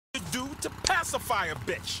to pacify a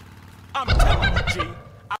bitch. I'm telling you, G.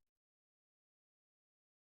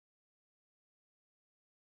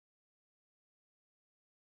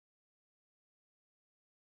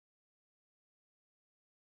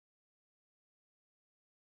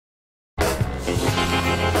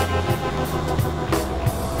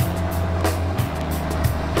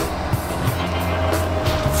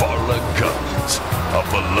 A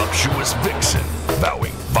voluptuous vixen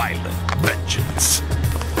vowing violent vengeance.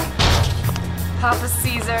 Papa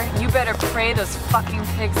Caesar, you better pray those fucking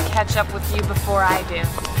pigs catch up with you before I do.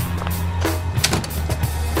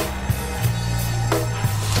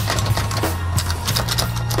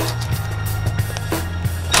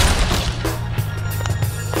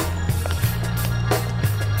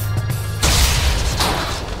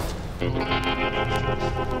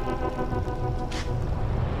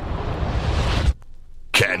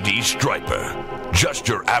 Candy Striper, just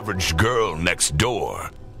your average girl next door.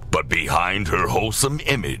 But behind her wholesome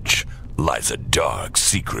image lies a dark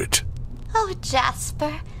secret. Oh,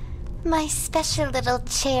 Jasper, my special little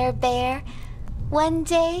chair bear. One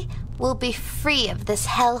day, we'll be free of this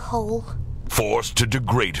hellhole. Forced to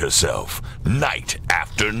degrade herself night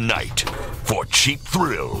after night for cheap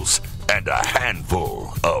thrills and a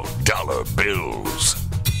handful of dollar bills.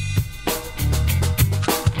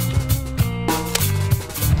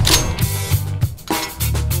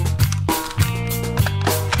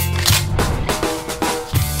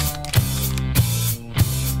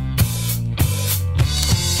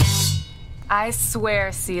 I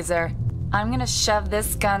swear, Caesar, I'm gonna shove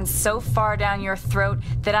this gun so far down your throat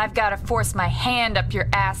that I've gotta force my hand up your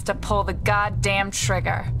ass to pull the goddamn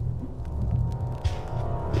trigger.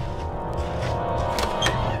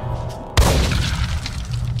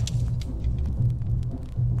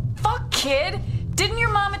 Fuck, kid! Didn't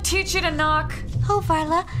your mama teach you to knock? Oh,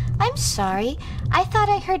 Varla, I'm sorry. I thought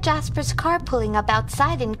I heard Jasper's car pulling up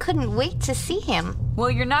outside and couldn't wait to see him.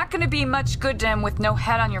 Well, you're not gonna be much good to him with no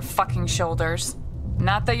head on your fucking shoulders.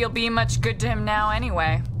 Not that you'll be much good to him now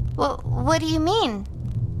anyway. Well, what do you mean?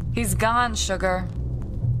 He's gone, sugar.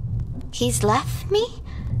 He's left me?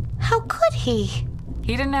 How could he?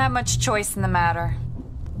 He didn't have much choice in the matter.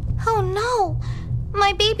 Oh no!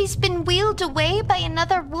 My baby's been wheeled away by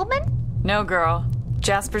another woman? No, girl.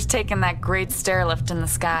 Jasper's taken that great stairlift in the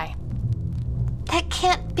sky. That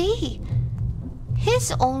can't be.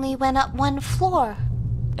 His only went up one floor.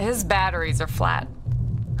 His batteries are flat.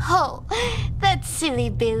 Oh, that silly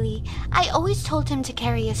Billy. I always told him to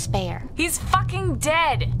carry a spare. He's fucking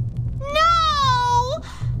dead! No!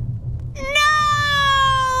 No!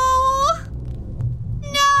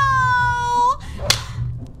 No!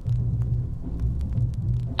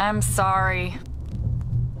 I'm sorry.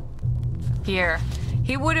 Here.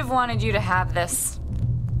 He would have wanted you to have this.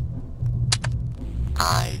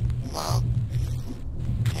 I love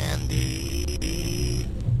candy.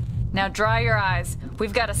 Now dry your eyes.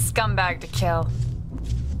 We've got a scumbag to kill.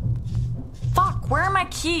 Fuck, where are my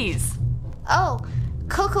keys? Oh,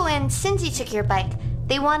 Coco and Cindy took your bike.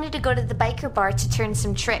 They wanted to go to the biker bar to turn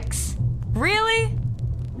some tricks. Really?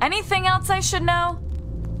 Anything else I should know?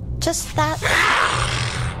 Just that.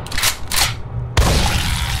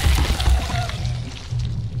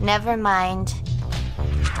 Never mind.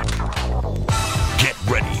 Get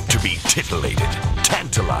ready to be titillated,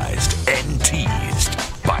 tantalized, and teased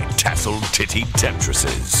by tasseled titty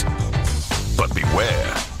temptresses. But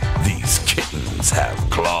beware, these kittens have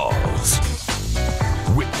claws.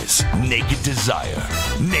 Witness naked desire,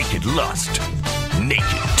 naked lust,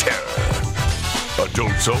 naked terror.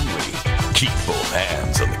 Adults only. Keep both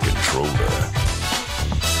hands on the controller.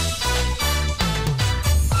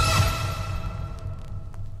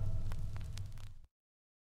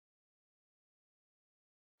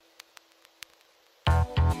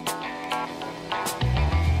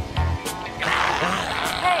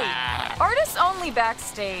 Only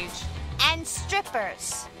backstage. And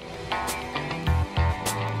strippers.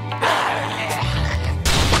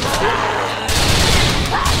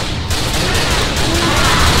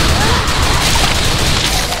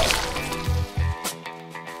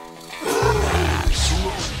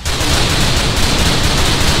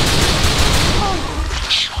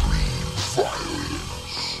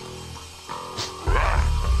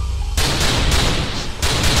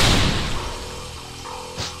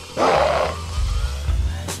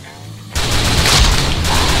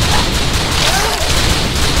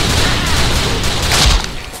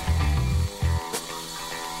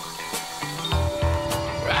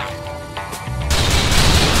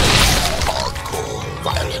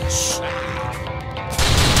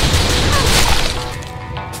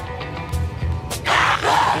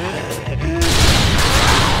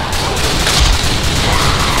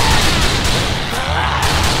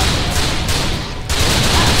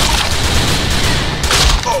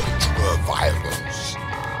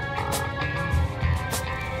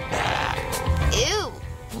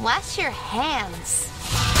 Wash your hands.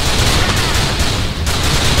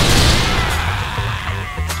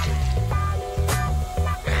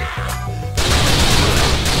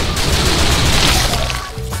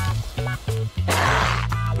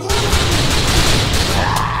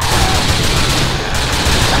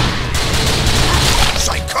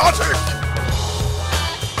 Psychotic!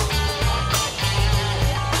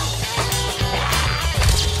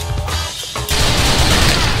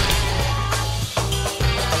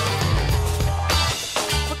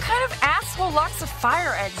 What kind of asshole locks a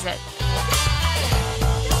fire exit?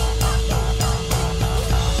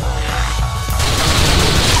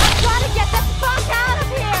 I've gotta get the fuck out of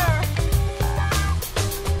here!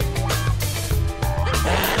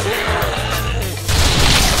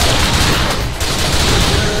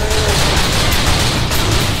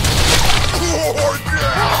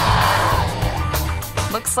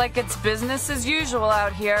 Looks like it's business as usual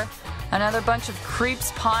out here. Another bunch of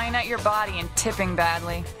creeps pawing at your body and tipping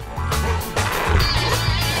badly.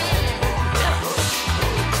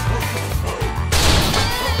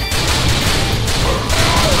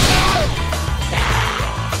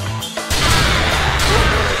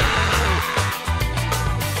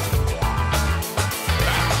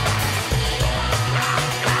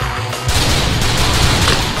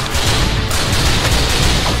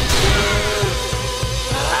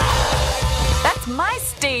 That's my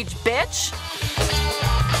stage, bitch!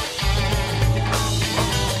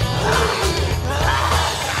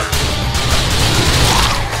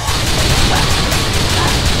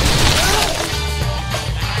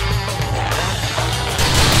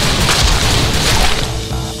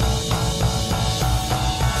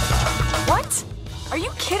 What? Are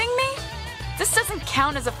you kidding me? This doesn't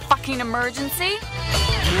count as a fucking emergency.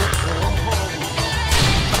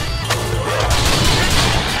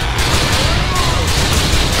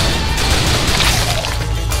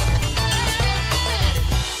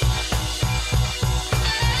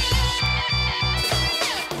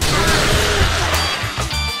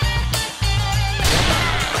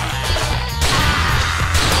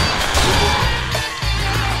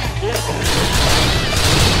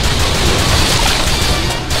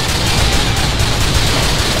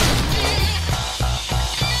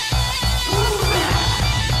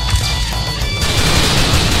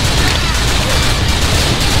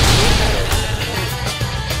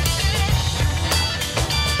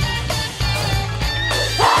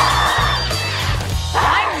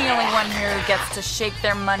 Gets to shake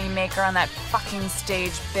their moneymaker on that fucking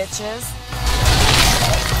stage, bitches.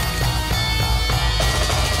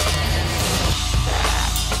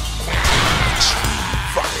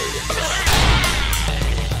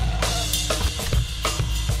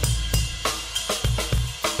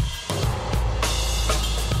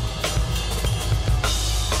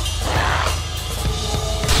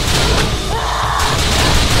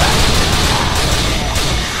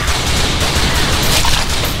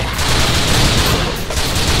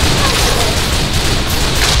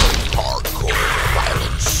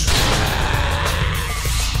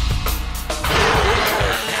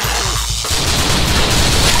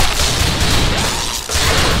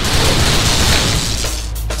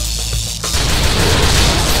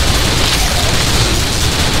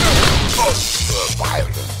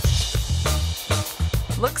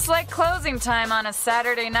 Looks like closing time on a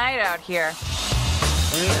Saturday night out here.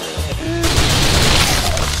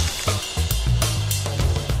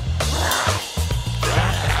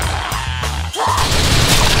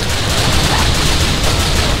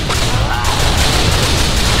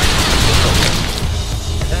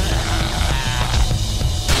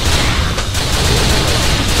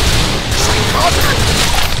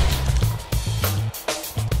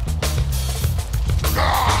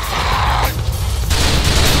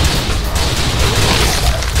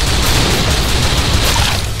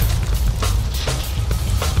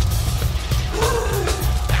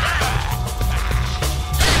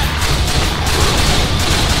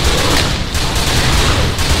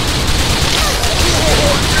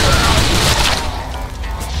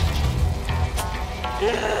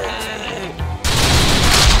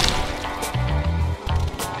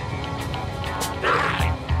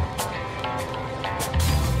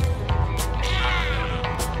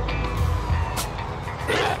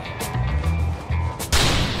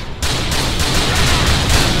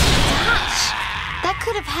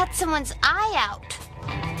 Could have had someone's eye out.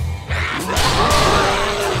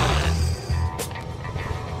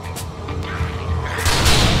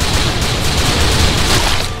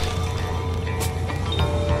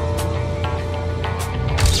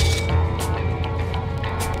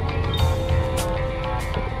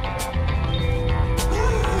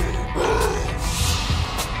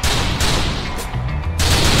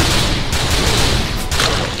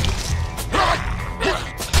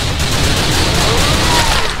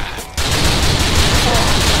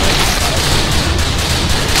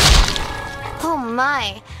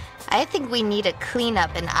 I think we need a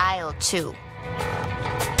cleanup in aisle 2.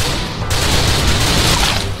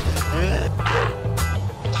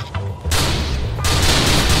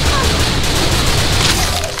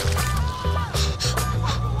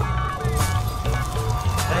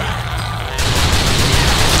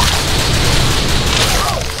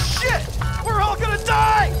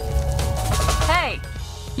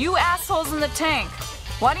 You assholes in the tank!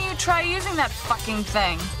 Why don't you try using that fucking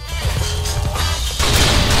thing?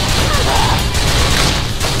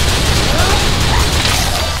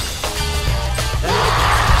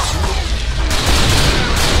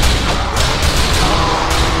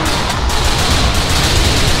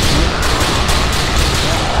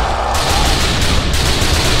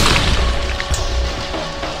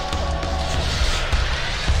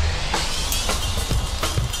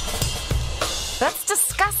 That's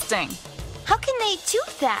disgusting. How can they do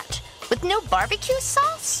that? With no barbecue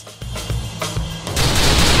sauce?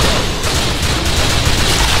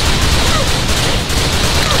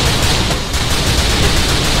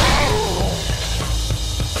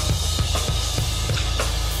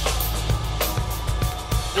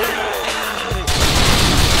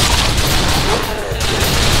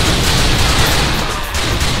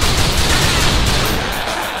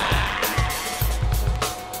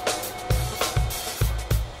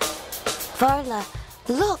 Varla,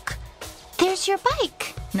 look! There's your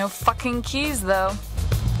bike! No fucking keys, though.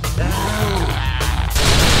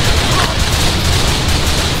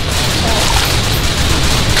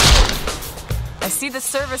 I see the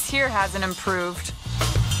service here hasn't improved.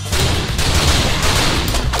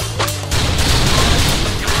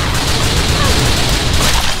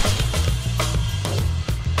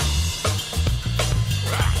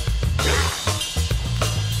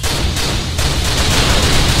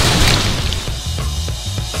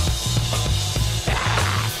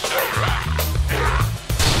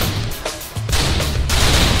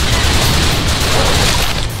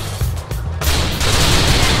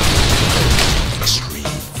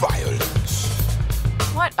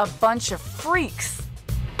 What a bunch of freaks!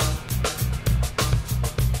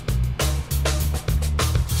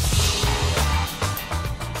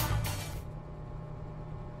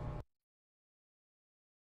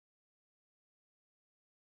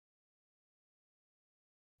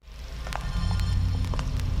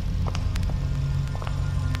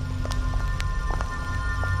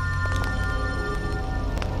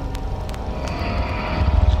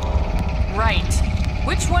 Right.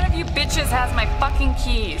 Which one of you bitches has my fucking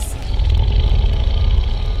keys?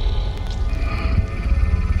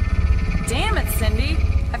 Damn it, Cindy.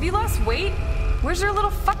 Have you lost weight? Where's your little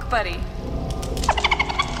fuck buddy?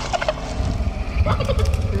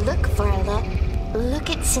 Look, Varla. Look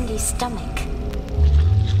at Cindy's stomach.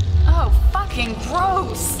 Oh, fucking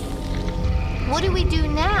gross! What do we do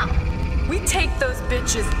now? We take those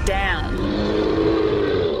bitches down.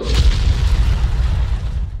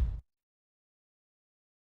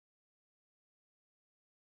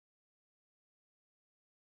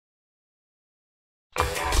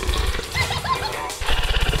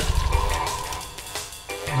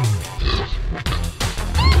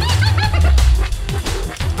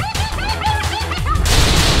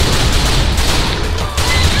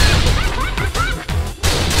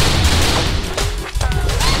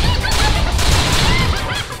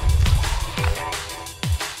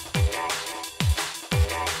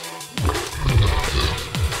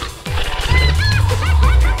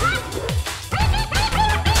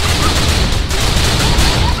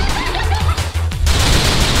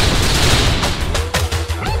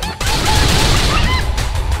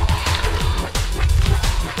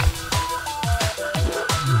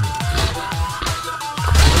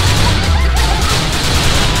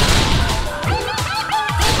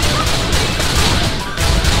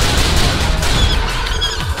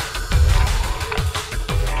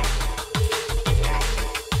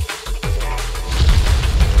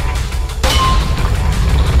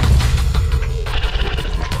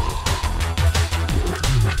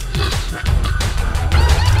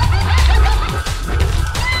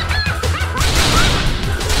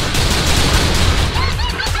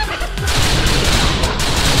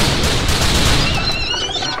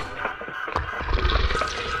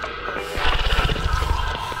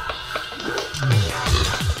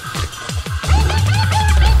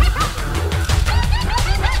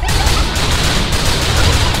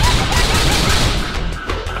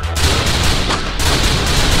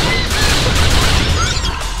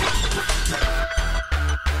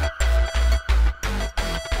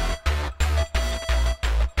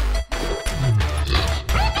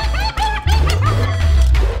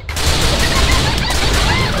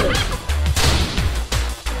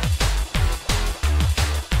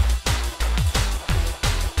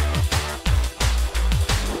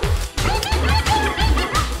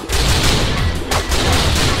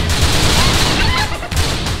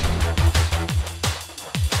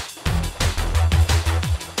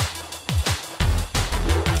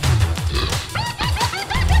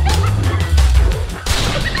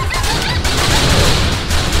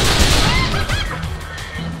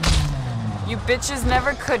 bitches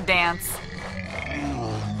never could dance.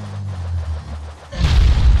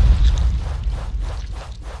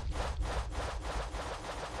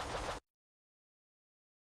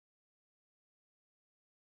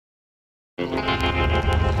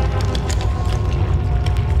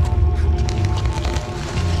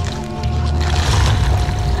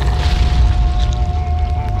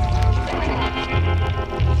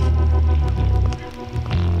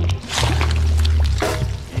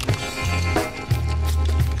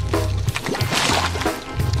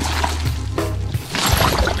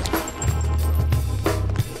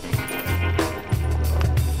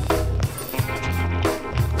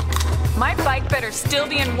 My bike better still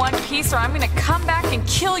be in one piece or I'm gonna come back and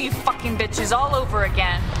kill you fucking bitches all over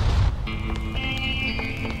again.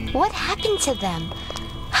 What happened to them?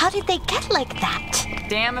 How did they get like that?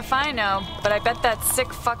 Damn if I know, but I bet that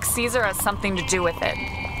sick fuck Caesar has something to do with it.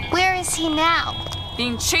 Where is he now?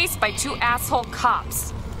 Being chased by two asshole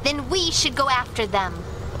cops. Then we should go after them.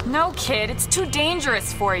 No, kid, it's too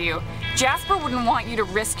dangerous for you. Jasper wouldn't want you to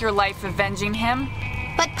risk your life avenging him.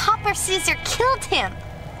 But Papa Caesar killed him.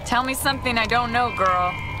 Tell me something I don't know,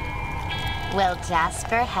 girl. Well,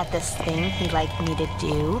 Jasper had this thing he'd like me to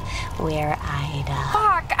do where I'd,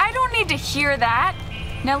 Fuck, I don't need to hear that.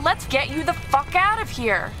 Now let's get you the fuck out of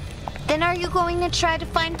here. Then are you going to try to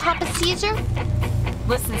find Papa Caesar?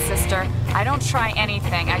 Listen, sister, I don't try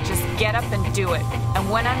anything. I just get up and do it. And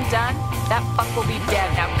when I'm done, that fuck will be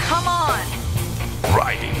dead. Now come on!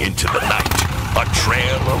 Riding into the night, a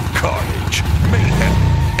trail of carnage, mayhem,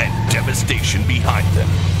 and devastation behind them.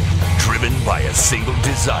 Driven by a single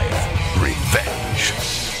desire,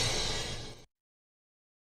 revenge.